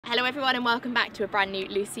Hello everyone and welcome back to a brand new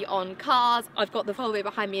Lucy on Cars. I've got the Volvo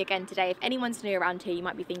behind me again today. If anyone's new around here, you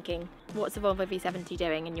might be thinking, what's the Volvo V70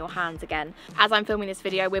 doing in your hands again? As I'm filming this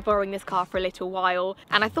video, we're borrowing this car for a little while,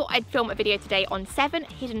 and I thought I'd film a video today on 7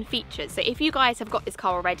 hidden features. So if you guys have got this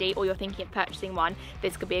car already or you're thinking of purchasing one,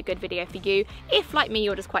 this could be a good video for you. If, like me,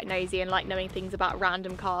 you're just quite nosy and like knowing things about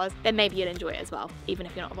random cars, then maybe you'll enjoy it as well, even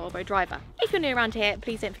if you're not a Volvo driver. If you're new around here,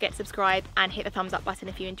 please don't forget to subscribe and hit the thumbs up button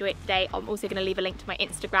if you enjoy it today. I'm also going to leave a link to my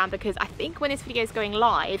Instagram because I think when this video is going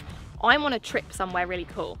live, I'm on a trip somewhere really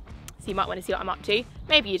cool. So you might want to see what I'm up to.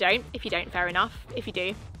 Maybe you don't. If you don't, fair enough. If you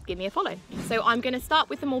do, give me a follow. So I'm going to start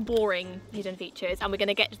with the more boring hidden features and we're going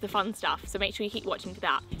to get to the fun stuff. So make sure you keep watching for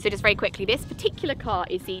that. So just very quickly, this particular car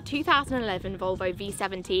is the 2011 Volvo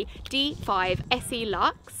V70 D5 SE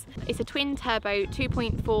Lux. It's a twin turbo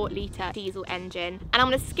 2.4 litre diesel engine. And I'm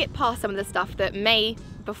going to skip past some of the stuff that may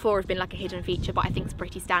before have been like a hidden feature, but I think it's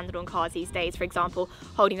pretty standard on cars these days. For example,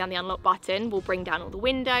 holding down the unlock button will bring down all the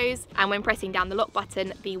windows, and when pressing down the lock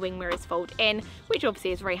button, the wing mirrors fold in, which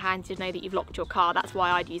obviously is very handy to know that you've locked your car. That's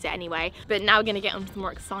why I'd use it anyway. But now we're going to get on to the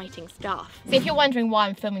more exciting stuff. So if you're wondering why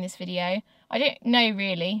I'm filming this video, I don't know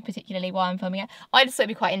really particularly why I'm filming it. I just thought it'd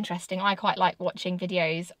be quite interesting. I quite like watching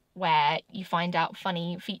videos where you find out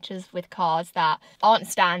funny features with cars that aren't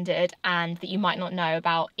standard and that you might not know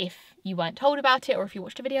about if you weren't told about it or if you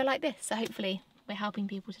watched a video like this. So hopefully we're helping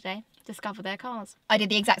people today discover their cars. I did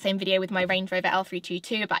the exact same video with my Range Rover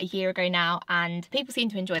L322 about a year ago now, and people seem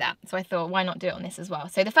to enjoy that. So I thought, why not do it on this as well?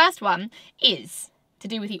 So the first one is to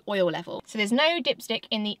do with the oil level. So there's no dipstick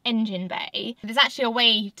in the engine bay. There's actually a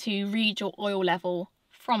way to read your oil level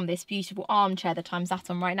from this beautiful armchair that I'm sat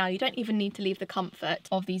on right now. You don't even need to leave the comfort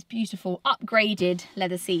of these beautiful upgraded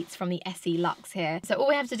leather seats from the SE Lux here. So all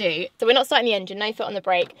we have to do, so we're not starting the engine, no foot on the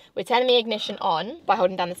brake. We're turning the ignition on by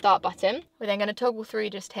holding down the start button. We're then going to toggle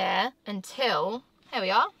through just here until, here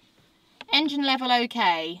we are, engine level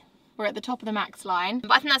okay. We're at the top of the max line.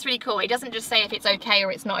 But I think that's really cool. It doesn't just say if it's okay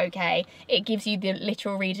or it's not okay. It gives you the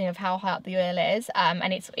literal reading of how high up the oil is,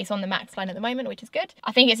 and it's on the max line at the moment, which is good.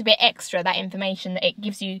 I think it's a bit extra, that information, that it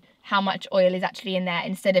gives you how much oil is actually in there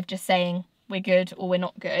instead of just saying we're good or we're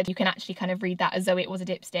not good. You can actually kind of read that as though it was a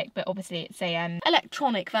dipstick, but obviously it's a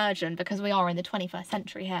electronic version because we are in the 21st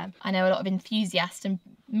century here. I know a lot of enthusiasts and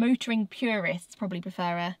motoring purists probably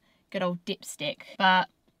prefer a good old dipstick, but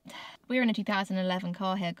we're in a 2011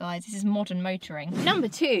 car here, guys. This is modern motoring. Number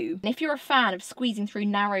 2, if you're a fan of squeezing through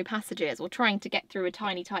narrow passages or trying to get through a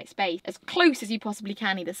tiny tight space as close as you possibly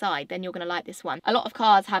can either side, then you're going to like this one. A lot of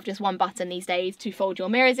cars have just one button these days to fold your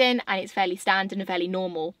mirrors in, and it's fairly standard and fairly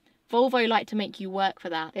normal. Volvo like to make you work for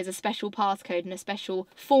that. There's a special passcode and a special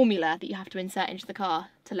formula that you have to insert into the car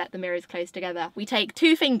to let the mirrors close together. We take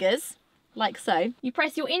 2 fingers, like so. You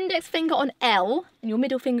press your index finger on L and your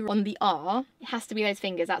middle finger on the R. It has to be those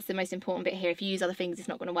fingers. That's the most important bit here. If you use other fingers, it's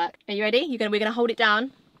not going to work. Are you ready? We're going to hold it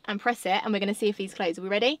down and press it, and we're going to see if these close. Are we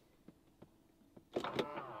ready?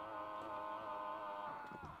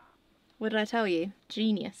 What did I tell you?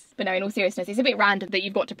 Genius. But no, in all seriousness, it's a bit random that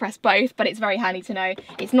you've got to press both, but it's very handy to know.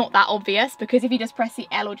 It's not that obvious, because if you just press the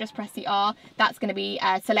L or just press the R, that's going to be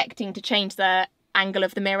selecting to change the angle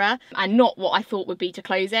of the mirror, and not what I thought would be to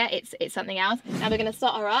close it. It's something else. Now we're going to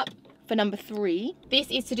start her up for number 3.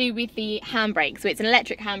 This is to do with the handbrake. So it's an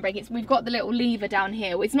electric handbrake. We've got the little lever down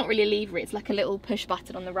here. Well, it's not really a lever, it's like a little push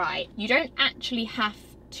button on the right. You don't actually have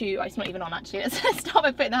to, oh, it's not even on actually. Let's start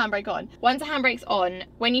by putting the handbrake on. Once the handbrake's on,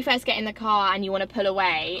 when you first get in the car and you want to pull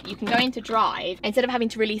away, you can go into drive. Instead of having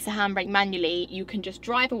to release the handbrake manually, you can just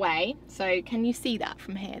drive away. So can you see that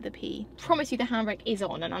from here, the P? Promise you the handbrake is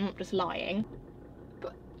on, and I'm not just lying.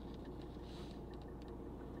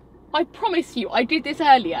 I promise you, I did this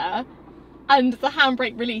earlier and the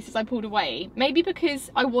handbrake released as I pulled away. Maybe because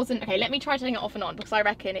I wasn't, okay, let me try turning it off and on, because I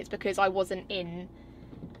reckon it's because I wasn't in,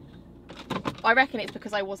 I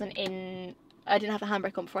didn't have the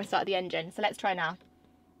handbrake on before I started the engine. So let's try now.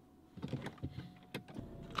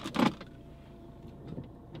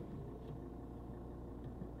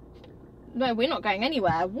 No, we're not going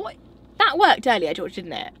anywhere. What? That worked earlier, George,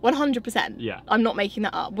 didn't it? 100%. Yeah. I'm not making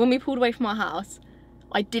that up. When we pulled away from our house,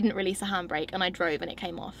 I didn't release a handbrake and I drove and it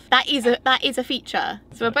came off. That is a feature.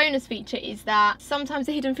 So a bonus feature is that sometimes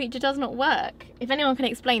a hidden feature does not work. If anyone can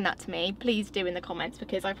explain that to me, please do in the comments,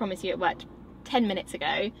 because I promise you it worked 10 minutes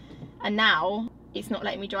ago and now it's not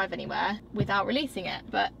letting me drive anywhere without releasing it.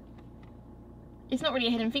 But it's not really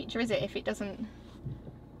a hidden feature, is it, if it doesn't?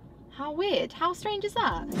 How weird. How strange is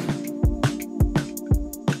that?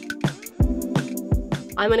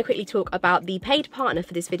 I'm going to quickly talk about the paid partner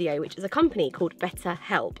for this video, which is a company called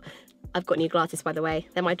BetterHelp. I've got new glasses, by the way.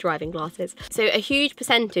 They're my driving glasses. So a huge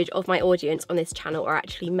percentage of my audience on this channel are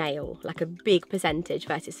actually male, like a big percentage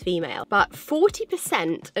versus female. But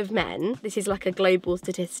 40% of men, this is like a global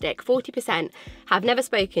statistic, 40% have never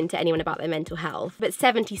spoken to anyone about their mental health, but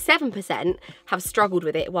 77% have struggled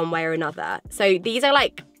with it one way or another. So these are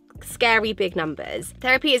like scary big numbers.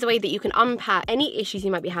 Therapy is a way that you can unpack any issues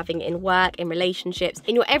you might be having in work, in relationships,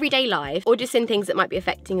 in your everyday life, or just in things that might be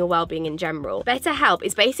affecting your well-being in general. BetterHelp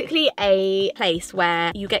is basically a place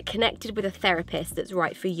where you get connected with a therapist that's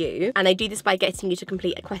right for you, and they do this by getting you to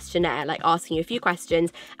complete a questionnaire, like asking you a few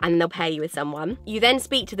questions, and they'll pair you with someone. You then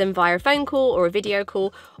speak to them via a phone call or a video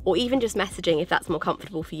call, or even just messaging if that's more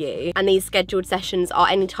comfortable for you. And these scheduled sessions are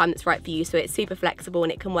any time that's right for you, so it's super flexible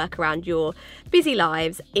and it can work around your busy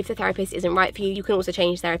lives. If the therapist isn't right for you, you can also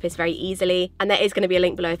change therapists very easily, and there is going to be a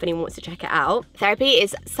link below if anyone wants to check it out. Therapy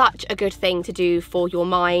is such a good thing to do for your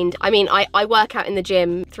mind. I mean, I work out in the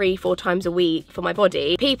gym 3-4 times a week for my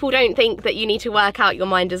body. People don't think that you need to work out your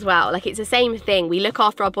mind as well. Like, it's the same thing. We look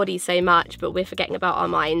after our bodies so much, but we're forgetting about our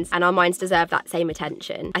minds, and our minds deserve that same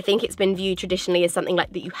attention. I think it's been viewed traditionally as something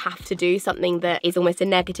like that you have to do, something that is almost a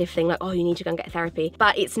negative thing, like, oh, you need to go and get therapy.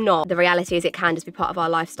 But it's not. The reality is it can just be part of our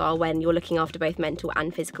lifestyle when you're looking after both mental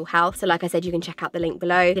and physical health. So like I said, you can check out the link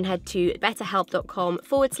below. You can head to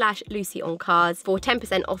betterhelp.com/LucyOnCars for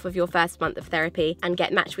 10% off of your first month of therapy and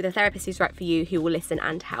get matched with a therapist who's right for you, who will listen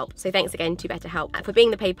and help. So thanks again to BetterHelp for being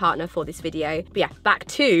the paid partner for this video. But yeah, back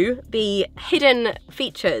to the hidden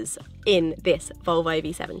features in this Volvo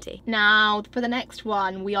V70. Now, for the next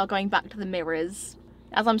one, we are going back to the mirrors.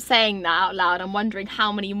 As I'm saying that out loud, I'm wondering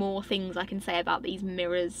how many more things I can say about these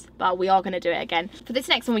mirrors, but we are going to do it again. For this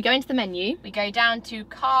next one, we go into the menu, we go down to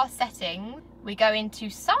car settings, we go into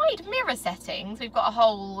side mirror settings. We've got a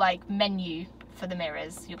whole like menu for the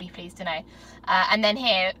mirrors, you'll be pleased to know. And then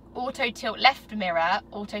here, auto tilt left mirror,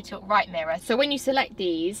 auto tilt right mirror. So when you select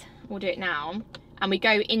these, we'll do it now, and we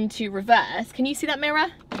go into reverse, can you see that mirror?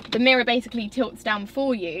 The mirror basically tilts down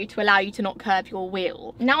for you to allow you to not curve your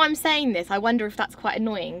wheel. Now I'm saying this, I wonder if that's quite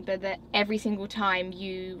annoying, but that every single time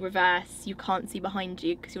you reverse, you can't see behind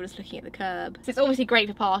you because you're just looking at the curb. So it's obviously great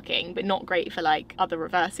for parking, but not great for like other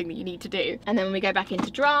reversing that you need to do. And then when we go back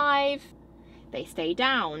into drive, they stay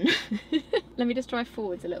down. Let me just drive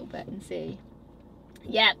forwards a little bit and see.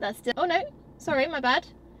 Yeah, that's still, oh no, sorry, my bad.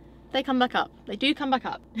 They come back up. They do come back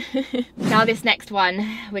up. Now this next one,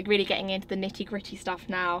 we're really getting into the nitty gritty stuff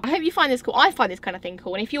now. I hope you find this cool. I find this kind of thing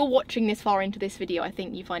cool, and if you're watching this far into this video, I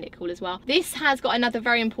think you find it cool as well. This has got another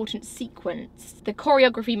very important sequence. The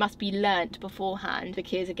choreography must be learnt beforehand,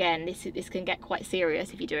 because again, this can get quite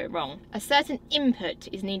serious if you do it wrong. A certain input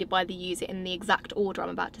is needed by the user in the exact order I'm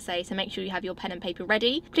about to say, so make sure you have your pen and paper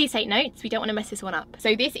ready. Please take notes, we don't want to mess this one up.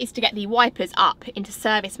 So this is to get the wipers up into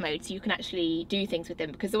service mode so you can actually do things with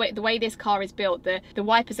them, because the way this car is built, the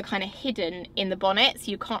wipers are kind of hidden in the bonnet,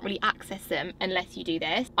 so you can't really access them unless you do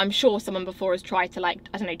this. I'm sure someone before has tried to, like,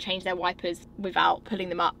 I don't know, change their wipers without pulling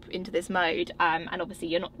them up into this mode, and obviously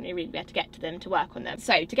you're not going to really be able to get to them to work on them.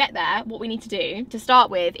 So to get there, what we need to do, to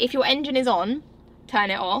start with, if your engine is on,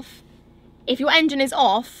 turn it off. If your engine is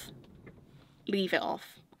off, leave it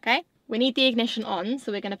off, okay? We need the ignition on,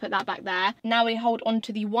 so we're going to put that back there. Now we hold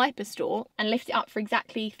onto the wiper stalk and lift it up for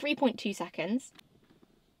exactly 3.2 seconds.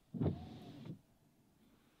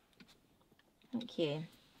 Thank you.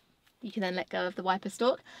 You can then let go of the wiper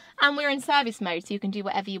stalk, and we're in service mode, so you can do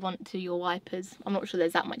whatever you want to your wipers. I'm not sure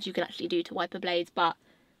there's that much you can actually do to wiper blades, but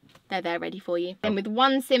they're there ready for you. Then with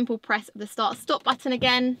one simple press of the start stop button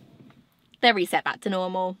again, they're reset back to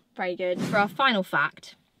normal. Very good. For our final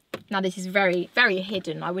fact, now this is very, very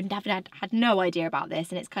hidden. I wouldn't have had no idea about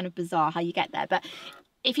this, and it's kind of bizarre how you get there, but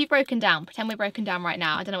if you've broken down, pretend we're broken down right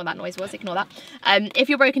now. I don't know what that noise was, ignore that. If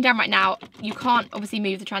you're broken down right now, you can't obviously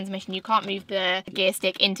move the transmission, you can't move the gear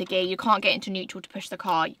stick into gear, you can't get into neutral to push the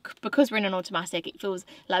car. Because we're in an automatic, it feels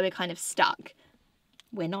like we're kind of stuck.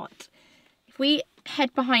 We're not. If we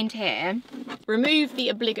head behind here, remove the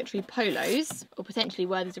obligatory polos, or potentially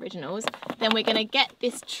Worthy's originals, then we're gonna get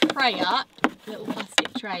this tray up, little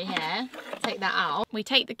plastic tray here, take that out. We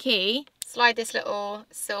take the key, slide this little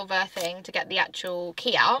silver thing to get the actual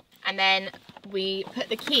key out, and then we put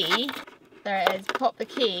the key, there it is, pop the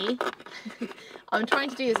key. I'm trying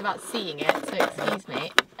to do this without seeing it, so excuse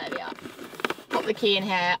me. There we are. Pop the key in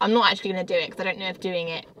here. I'm not actually going to do it because I don't know if doing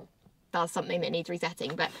it does something that needs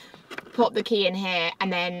resetting, but pop the key in here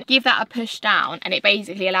and then give that a push down, and it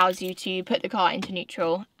basically allows you to put the car into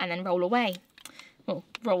neutral and then roll away. Well,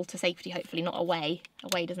 roll to safety, hopefully, not away.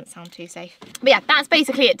 Away doesn't sound too safe. But yeah, that's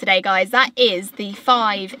basically it today, guys. That is the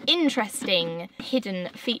 5 interesting hidden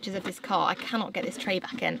features of this car. I cannot get this tray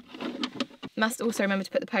back in. Must also remember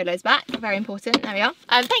to put the polos back, very important, there we are.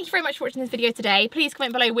 Thank you very much for watching this video today. Please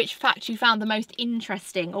comment below which fact you found the most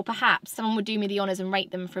interesting, or perhaps someone would do me the honours and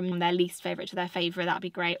rate them from their least favourite to their favourite, that'd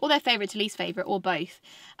be great. Or their favourite to least favourite, or both.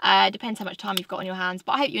 Depends how much time you've got on your hands,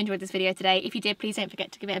 but I hope you enjoyed this video today. If you did, please don't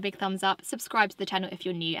forget to give it a big thumbs up, subscribe to the channel if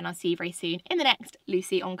you're new, and I'll see you very soon in the next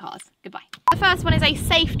Lucy on Cars. Goodbye. The first one is a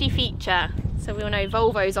safety feature. So we all know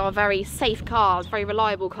Volvos are very safe cars, very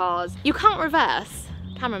reliable cars. You can't reverse.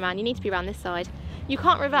 Cameraman, you need to be around this side. You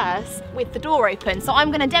can't reverse with the door open, so I'm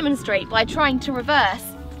going to demonstrate by trying to reverse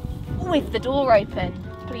with the door open.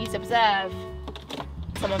 Please observe.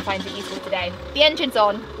 Someone finds it useful today. The engine's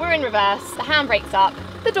on, we're in reverse, the handbrake's up,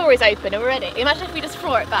 the door is open and we're ready. Imagine if we just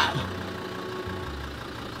floor it back.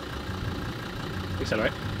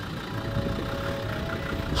 Accelerate.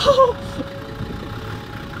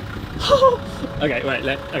 Okay, wait,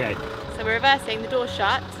 okay. So we're reversing, the door's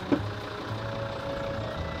shut.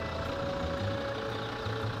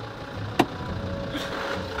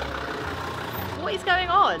 What is going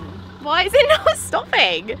on? Why is it not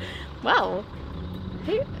stopping? Well,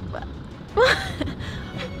 who? What?